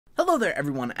Hello there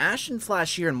everyone,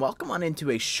 Ashnflash here, and welcome on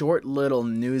into a short little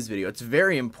news video. It's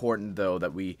very important though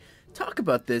that we talk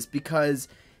about this because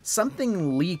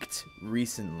something leaked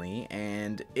recently,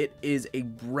 and it is a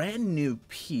brand new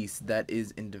piece that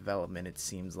is in development, it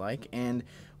seems like, and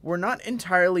we're not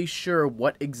entirely sure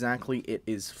what exactly it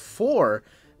is for,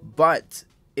 but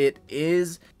it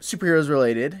is superheroes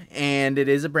related, and it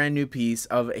is a brand new piece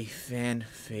of a fan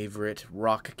favorite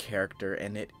rock character,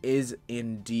 and it is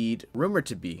indeed rumored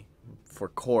to be for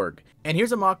Korg. And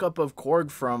here's a mock-up of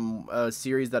Korg from a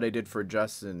series that I did for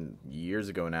Justin years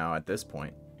ago now at this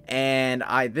point. And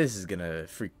this is gonna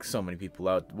freak so many people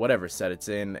out, whatever set it's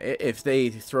in. If they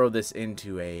throw this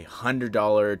into a $100,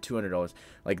 $200,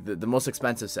 like the most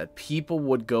expensive set, people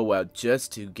would go out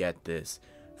just to get this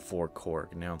for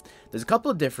Korg. Now, there's a couple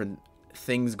of different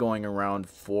things going around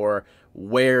for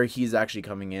where he's actually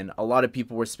coming in. A lot of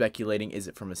people were speculating, is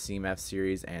it from a CMF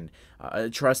series? And a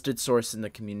trusted source in the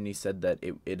community said that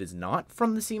it is not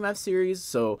from the CMF series,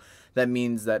 so that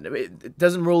means that it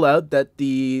doesn't rule out that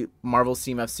the Marvel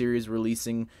CMF series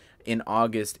releasing in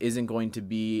August isn't going to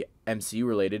be MCU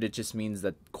related. It just means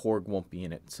that Korg won't be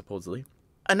in it, supposedly.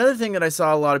 Another thing that I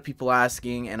saw a lot of people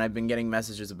asking, and I've been getting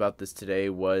messages about this today,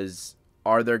 was,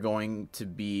 are there going to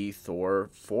be Thor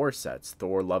 4 sets,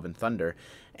 Thor Love and Thunder?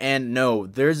 And no,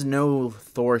 there's no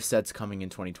Thor sets coming in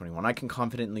 2021. I can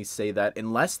confidently say that,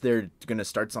 unless they're going to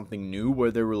start something new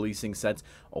where they're releasing sets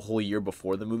a whole year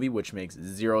before the movie, which makes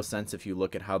zero sense if you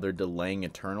look at how they're delaying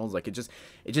Eternals. Like, it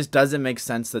just doesn't make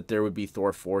sense that there would be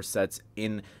Thor 4 sets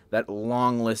in that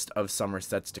long list of summer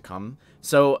sets to come.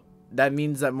 So that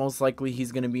means that most likely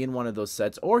he's going to be in one of those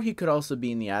sets, or he could also be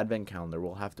in the advent calendar.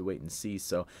 We'll have to wait and see.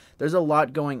 So there's a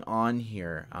lot going on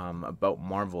here about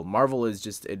Marvel. Marvel is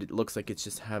just, it looks like it's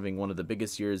just having one of the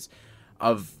biggest years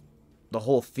of the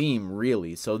whole theme,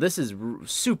 really. So this is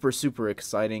super, super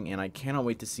exciting, and I cannot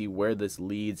wait to see where this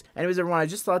leads. Anyways, everyone, I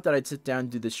just thought that I'd sit down and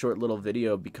do this short little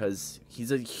video because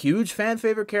he's a huge fan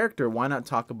favorite character. Why not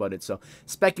talk about it? So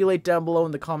speculate down below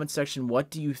in the comment section. What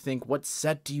do you think? What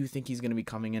set do you think he's going to be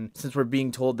coming in, since we're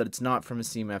being told that it's not from a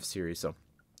CMF series? So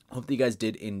hope that you guys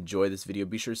did enjoy this video.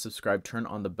 Be sure to subscribe, turn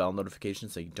on the bell notification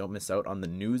so you don't miss out on the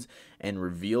news and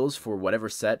reveals for whatever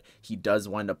set he does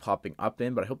wind up popping up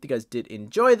in. But I hope you guys did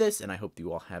enjoy this, and I hope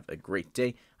you all have a great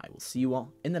day. I will see you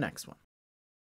all in the next one.